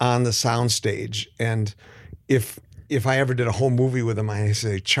on the soundstage. And if I ever did a whole movie with him, I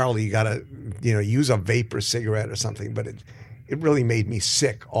say, Charlie, you got to, use a vapor cigarette or something. But it really made me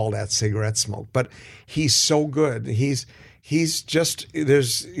sick, all that cigarette smoke. But he's so good. He's just,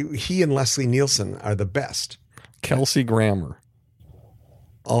 he and Leslie Nielsen are the best. Kelsey Grammer.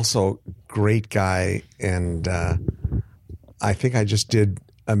 Also, great guy, and I think I just did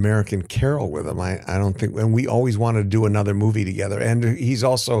American Carol with him. I don't think, and we always wanted to do another movie together. And he's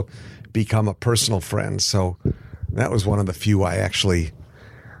also become a personal friend, so that was one of the few I actually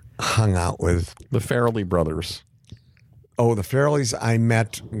hung out with. The Farrelly brothers. Oh, the Farrellys I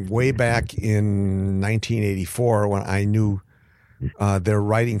met way back in 1984 when I knew their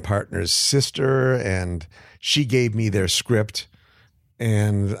writing partner's sister, and she gave me their script.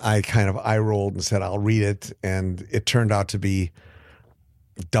 And I kind of eye rolled and said, I'll read it. And it turned out to be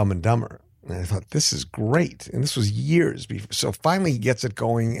Dumb and Dumber. And I thought, this is great. And this was years before. So finally he gets it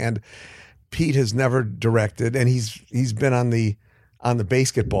going. And Pete has never directed. And he's been on the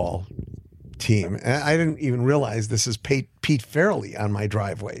basketball team. And I didn't even realize this is Pete Farrelly on my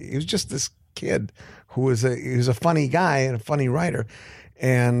driveway. He was just this kid who was a funny guy and a funny writer.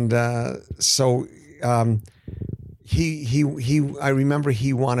 And so I remember he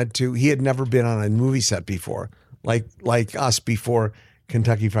had never been on a movie set before, like us before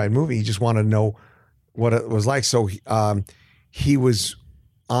Kentucky Fried Movie. He just wanted to know what it was like. So he was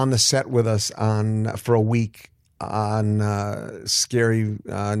on the set with us for a week on on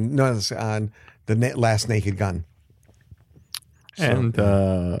the Last Naked Gun. And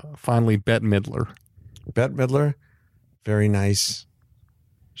finally, Bette Midler. Bette Midler, very nice.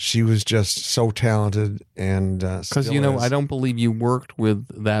 She was just so talented, and because I don't believe you worked with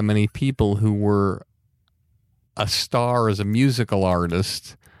that many people who were a star as a musical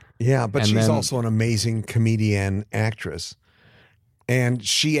artist. Yeah, but she's also an amazing comedian actress, and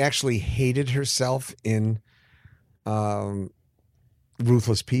she actually hated herself in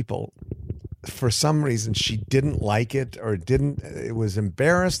Ruthless People. For some reason, she didn't like it it was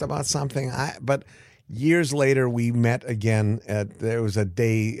embarrassed about something. But years later, we met again there was a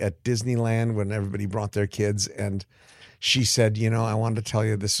day at Disneyland when everybody brought their kids, and she said, I wanted to tell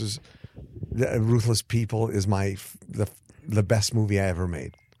you Ruthless People is the best movie I ever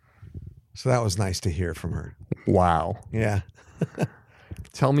made. So that was nice to hear from her. Wow. Yeah.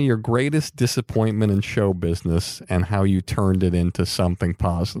 Tell me your greatest disappointment in show business and how you turned it into something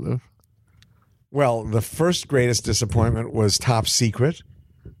positive. Well, the first greatest disappointment was Top Secret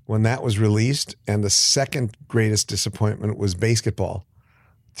when that was released. And the second greatest disappointment was Basketball.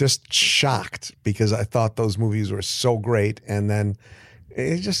 Just shocked because I thought those movies were so great. And then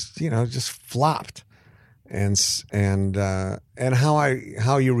it just flopped. And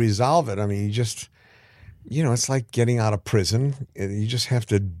how you resolve it. I mean, you just, it's like getting out of prison. You just have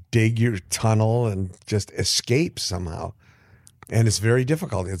to dig your tunnel and just escape somehow. And it's very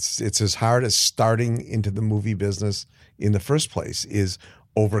difficult. It's as hard as starting into the movie business in the first place is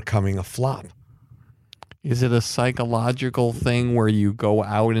overcoming a flop. Is it a psychological thing where you go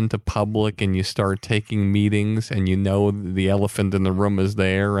out into public and you start taking meetings and the elephant in the room is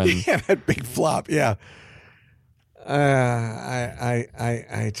there? And yeah, that big flop. Yeah.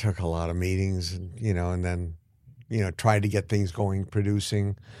 I took a lot of meetings, and then, tried to get things going,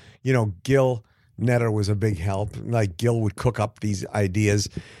 producing. Gil Netter was a big help. Like Gil would cook up these ideas,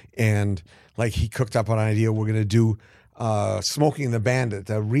 and like he cooked up an idea. We're going to do Smoking the Bandit,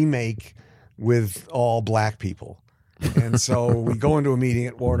 a remake with all black people. And so we go into a meeting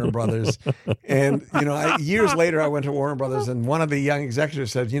at Warner Brothers, and years later I went to Warner Brothers, and one of the young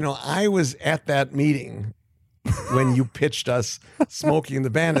executives said, I was at that meeting when you pitched us Smoking the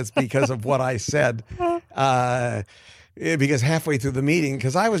Bandits because of what I said. Because halfway through the meeting,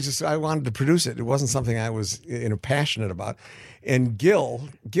 because I wanted to produce it. It wasn't something I was passionate about. And Gil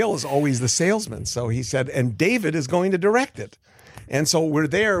is always the salesman. So he said, and David is going to direct it. And so we're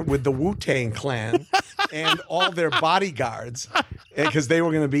there with the Wu-Tang Clan and all their bodyguards because they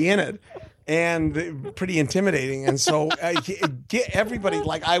were going to be in it. And pretty intimidating. And so everybody,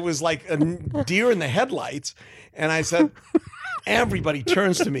 I was like a deer in the headlights. And I said, everybody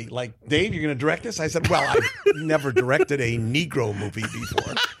turns to me like, Dave, you're going to direct this? I said, well, I've never directed a Negro movie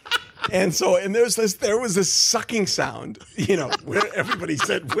before. And there was this sucking sound, where everybody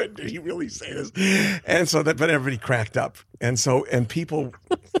said, what, did he really say this? And so but everybody cracked up. And people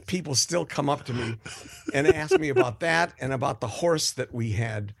still come up to me and ask me about that and about the horse that we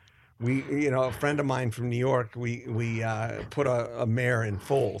had. We, a friend of mine from New York, we put a mare in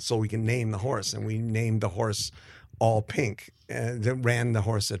foal so we can name the horse, and we named the horse All Pink. And ran the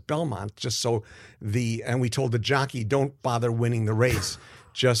horse at Belmont just so and we told the jockey, don't bother winning the race.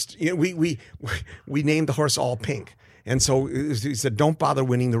 Just we named the horse All Pink. And so he said, don't bother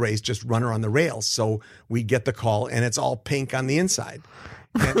winning the race, just run her on the rails. So we get the call, and it's all pink on the inside.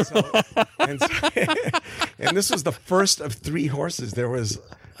 And and this was the first of 3 horses. There was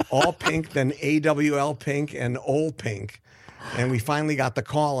All Pink, then AWL Pink, and Old Pink. And we finally got the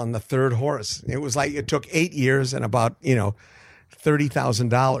call on the 3rd horse. It was like it took 8 years and about,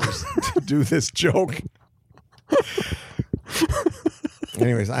 $30,000 to do this joke.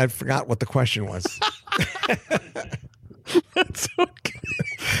 Anyways, I forgot what the question was. That's okay.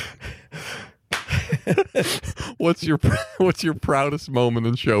 What's your proudest moment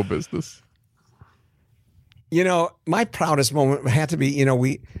in show business? My proudest moment had to be,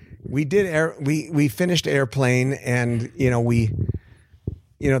 we finished Airplane, and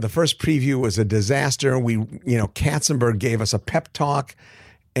the first preview was a disaster. We, Katzenberg gave us a pep talk,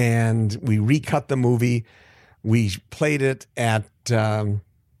 and we recut the movie. We played it at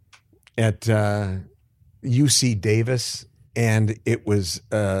UC Davis, and it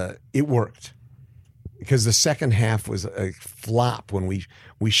worked, because the second half was a flop when we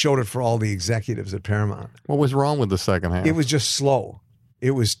showed it for all the executives at Paramount. What was wrong with the second half? It was just slow.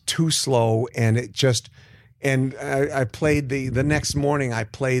 It was too slow, and I played the next morning. I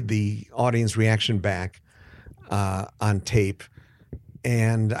played the audience reaction back on tape,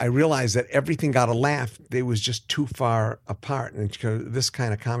 and I realized that everything got a laugh. It was just too far apart, and this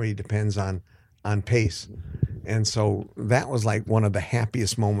kind of comedy depends on pace, and so that was like one of the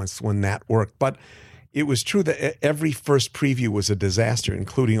happiest moments when that worked. But it was true that every first preview was a disaster,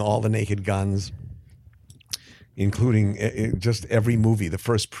 including all the Naked Guns, including just every movie, the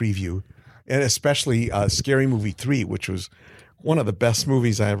first preview. And especially Scary Movie 3, which was one of the best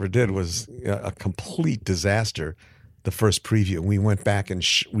movies I ever did, was a complete disaster, the first preview. We went back and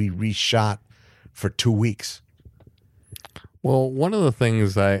we reshot for 2 weeks. Well, one of the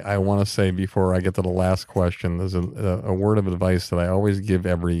things I want to say before I get to the last question is a word of advice that I always give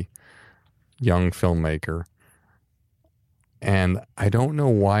every young filmmaker. And I don't know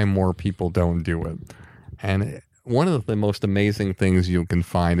why more people don't do it. And one of the most amazing things you can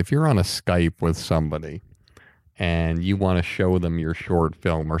find, if you're on a Skype with somebody and you want to show them your short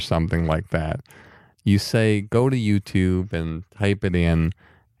film or something like that, you say, go to YouTube and type it in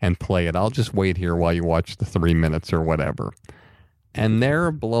and play it. I'll just wait here while you watch the 3 minutes or whatever. And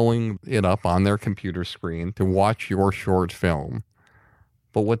they're blowing it up on their computer screen to watch your short film.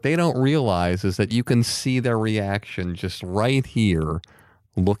 But what they don't realize is that you can see their reaction just right here,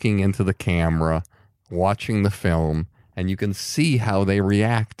 looking into the camera, watching the film, and you can see how they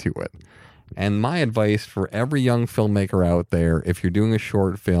react to it. And my advice for every young filmmaker out there, if you're doing a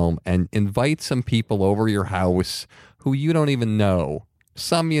short film, and invite some people over your house who you don't even know.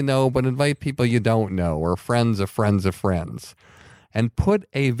 Some you know, but invite people you don't know, or friends of friends of friends. And put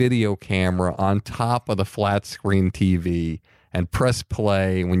a video camera on top of the flat screen TV and press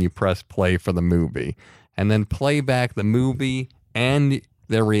play when you press play for the movie. And then play back the movie and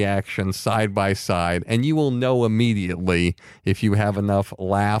their reaction side by side, and you will know immediately if you have enough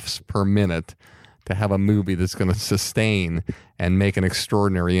laughs per minute to have a movie that's going to sustain and make an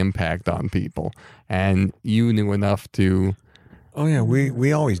extraordinary impact on people. And you knew enough to... Oh, yeah,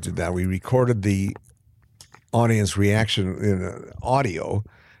 we always did that. We recorded the audience reaction in audio,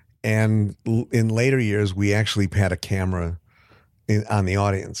 and in later years, we actually had a camera on the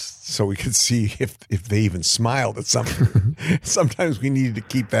audience so we could see if they even smiled at something. Sometimes we needed to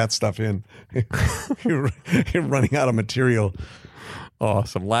keep that stuff in. You're running out of material.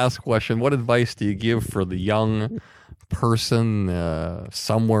 Awesome. Last question. What advice do you give for the young person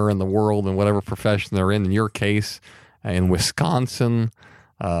somewhere in the world, in whatever profession they're in your case, in Wisconsin,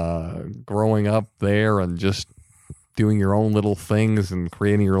 growing up there and just doing your own little things and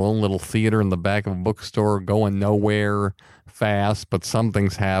creating your own little theater in the back of a bookstore, going nowhere fast, but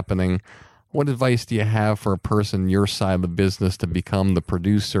something's happening. What advice do you have for a person your side of the business to become the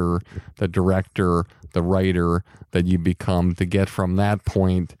producer, the director, the writer that you become, to get from that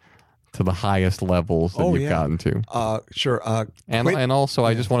point to the highest levels that you've gotten to? Sure. And also,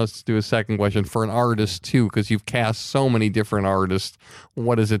 I just want to do a second question for an artist too, because you've cast so many different artists.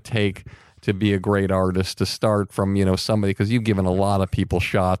 What does it take to be a great artist, to start from, somebody, because you've given a lot of people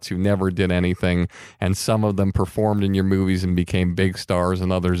shots who never did anything, and some of them performed in your movies and became big stars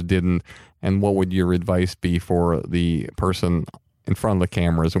and others didn't. And what would your advice be for the person in front of the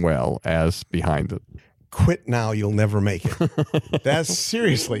camera as well as behind it? Quit now, you'll never make it. That's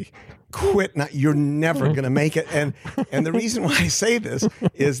seriously, quit now, you're never going to make it. And the reason why I say this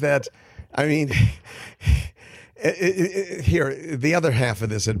is that, I mean, here, the other half of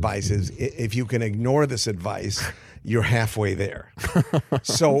this advice is, if you can ignore this advice, you're halfway there.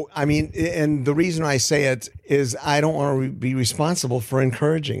 So, I mean, and the reason I say it is I don't want to be responsible for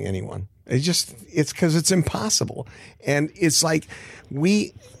encouraging anyone. It's because it's impossible. And it's like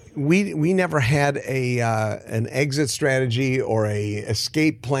we never had an exit strategy or a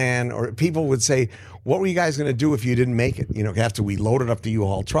escape plan, or people would say, what were you guys going to do if you didn't make it? After we loaded up the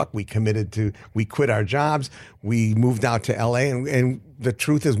U-Haul truck, we quit our jobs, we moved out to LA, and the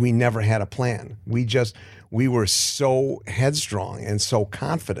truth is we never had a plan. We were so headstrong and so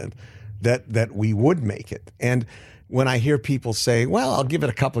confident that we would make it. And when I hear people say, well, I'll give it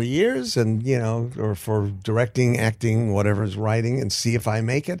a couple of years and, or for directing, acting, whatever is writing, and see if I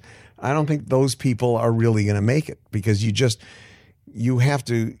make it, I don't think those people are really going to make it, because you have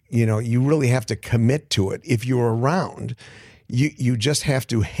to, you really have to commit to it. If you're around, you just have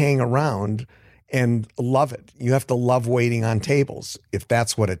to hang around and love it. You have to love waiting on tables if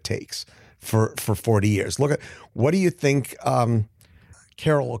that's what it takes for 40 years. Look at, what do you think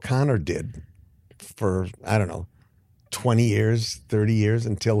Carol O'Connor did for, I don't know, 20 years, 30 years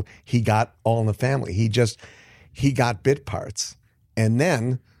until he got All in the Family. He got bit parts. And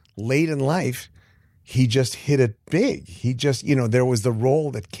then late in life, he just hit it big. He just, there was the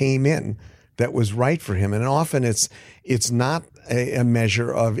role that came in that was right for him. And often it's not a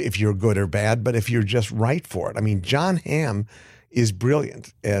measure of if you're good or bad, but if you're just right for it. I mean, John Hamm is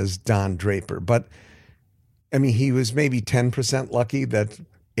brilliant as Don Draper, but I mean, he was maybe 10% lucky that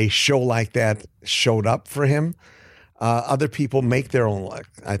a show like that showed up for him. Other people make their own luck.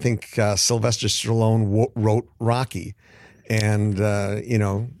 I think Sylvester Stallone wrote Rocky, and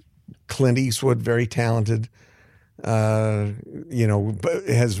Clint Eastwood, very talented, but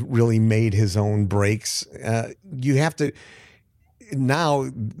has really made his own breaks. You have to now.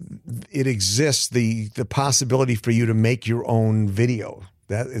 It exists the possibility for you to make your own video.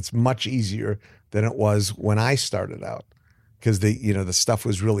 That it's much easier than it was when I started out, because the stuff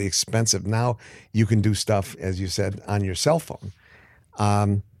was really expensive. Now you can do stuff, as you said, on your cell phone.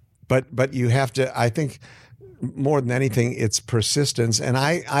 But you have to, I think, more than anything, it's persistence. And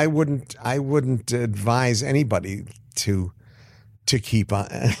I wouldn't advise anybody to keep on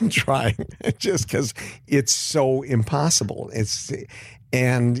trying just because it's so impossible.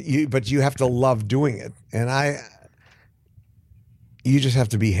 But you have to love doing it. And you just have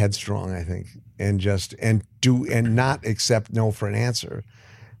to be headstrong, I think, and not accept no for an answer.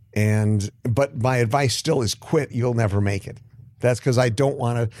 But my advice still is quit. You'll never make it. That's because I don't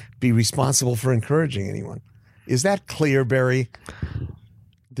want to be responsible for encouraging anyone. Is that clear, Barry?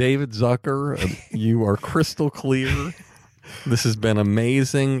 David Zucker, you are crystal clear. This has been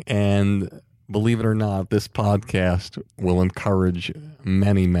amazing, and believe it or not, this podcast will encourage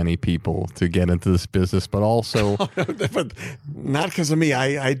many, many people to get into this business, but also... but not because of me.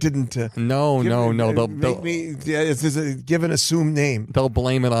 I didn't... No. Give an assumed name. They'll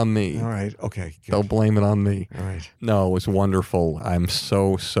blame it on me. All right. Okay. Good. They'll blame it on me. All right. No, it was wonderful. I'm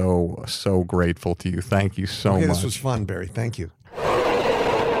so grateful to you. Thank you so much. This was fun, Barry. Thank you.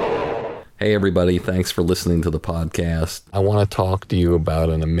 Hey, everybody. Thanks for listening to the podcast. I want to talk to you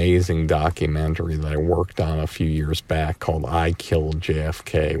about an amazing documentary that I worked on a few years back called I Killed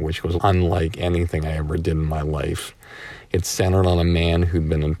JFK, which was unlike anything I ever did in my life. It's centered on a man who'd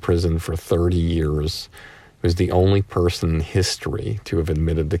been in prison for 30 years. He was the only person in history to have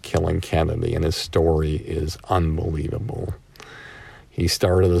admitted to killing Kennedy, and his story is unbelievable. He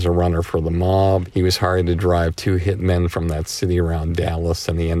started as a runner for the mob. He was hired to drive 2 hitmen from that city around Dallas,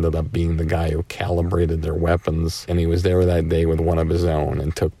 and he ended up being the guy who calibrated their weapons. And he was there that day with one of his own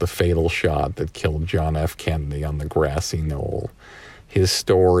and took the fatal shot that killed John F. Kennedy on the grassy knoll. His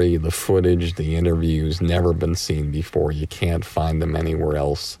story, the footage, the interviews, never been seen before. You can't find them anywhere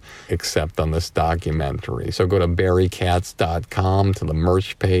else except on this documentary. So go to barrykatz.com to the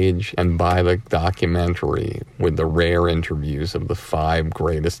merch page and buy the documentary with the rare interviews of the 5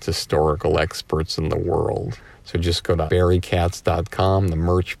 greatest historical experts in the world. So just go to barrykatz.com, the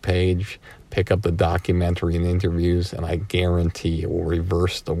merch page, pick up the documentary and interviews, and I guarantee it will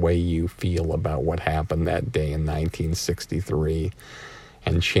reverse the way you feel about what happened that day in 1963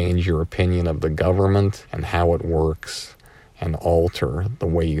 and change your opinion of the government and how it works and alter the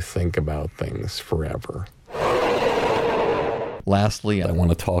way you think about things forever. Lastly, I want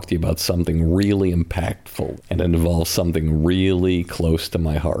to talk to you about something really impactful, and it involves something really close to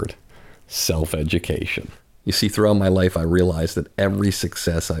my heart: self-education. You see, throughout my life, I realized that every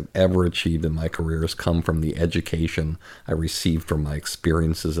success I've ever achieved in my career has come from the education I received from my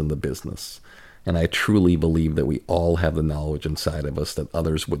experiences in the business. And I truly believe that we all have the knowledge inside of us that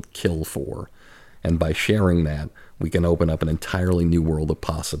others would kill for. And by sharing that, we can open up an entirely new world of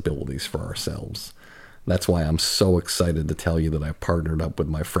possibilities for ourselves. That's why I'm so excited to tell you that I partnered up with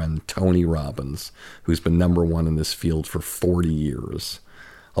my friend Tony Robbins, who's been #1 in this field for 40 years.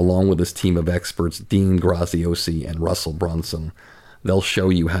 Along with his team of experts, Dean Graziosi and Russell Brunson, they'll show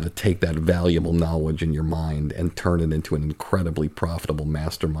you how to take that valuable knowledge in your mind and turn it into an incredibly profitable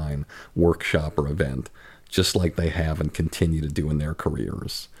mastermind workshop or event, just like they have and continue to do in their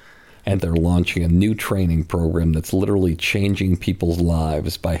careers. And they're launching a new training program that's literally changing people's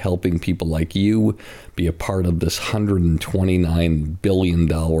lives by helping people like you be a part of this $129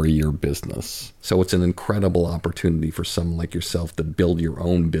 billion a year business. So it's an incredible opportunity for someone like yourself to build your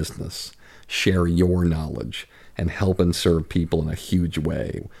own business, share your knowledge, and help and serve people in a huge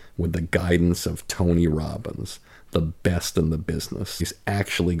way with the guidance of Tony Robbins, the best in the business. He's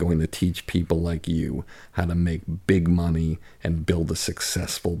actually going to teach people like you how to make big money and build a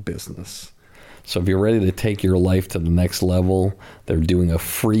successful business. So if you're ready to take your life to the next level, they're doing a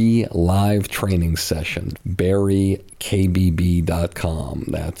free live training session. BarryKBB.com.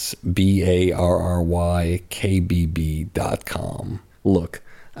 That's BarryKBB.com. Look,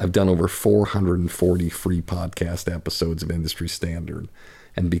 I've done over 440 free podcast episodes of Industry Standard,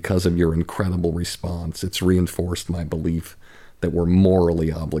 and because of your incredible response, it's reinforced my belief that we're morally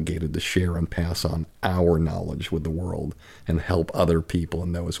obligated to share and pass on our knowledge with the world and help other people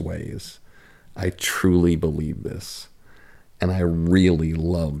in those ways. I truly believe this, and I really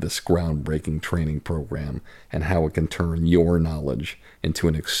love this groundbreaking training program and how it can turn your knowledge into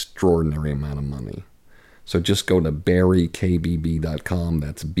an extraordinary amount of money. So just go to BarryKBB.com,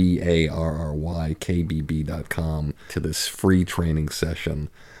 that's BarryKBB.com, to this free training session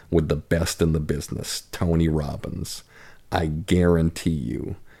with the best in the business, Tony Robbins. I guarantee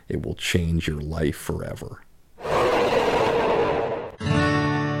you it will change your life forever.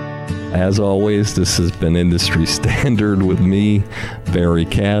 As always, this has been Industry Standard with me, Barry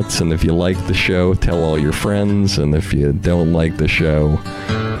Katz. And if you like the show, tell all your friends. And if you don't like the show,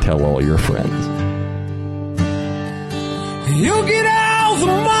 tell all your friends. You get all the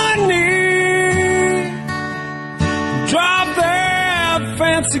money, drive that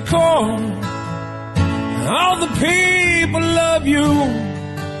fancy car. All the people love you,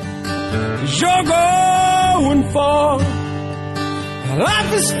 'cause you're going far.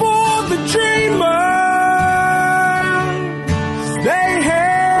 Life is for the dreamers. They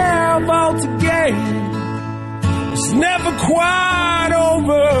have all to gain. It's never quite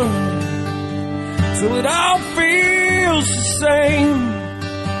over till it all feels the same.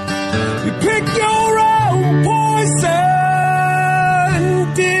 You pick your own poison,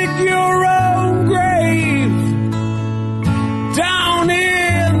 dig your own grave down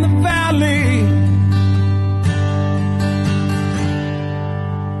in the valley.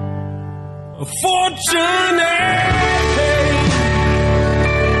 A fortune.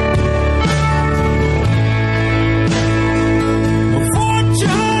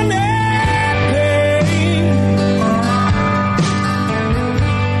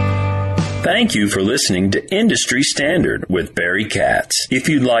 Thank you for listening to Industry Standard with Barry Katz. If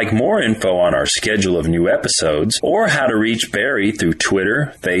you'd like more info on our schedule of new episodes or how to reach Barry through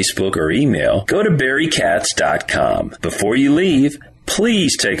Twitter, Facebook, or email, go to barrykatz.com. Before you leave,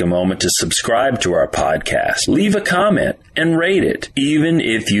 please take a moment to subscribe to our podcast, leave a comment, and rate it, even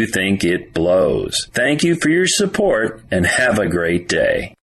if you think it blows. Thank you for your support, and have a great day.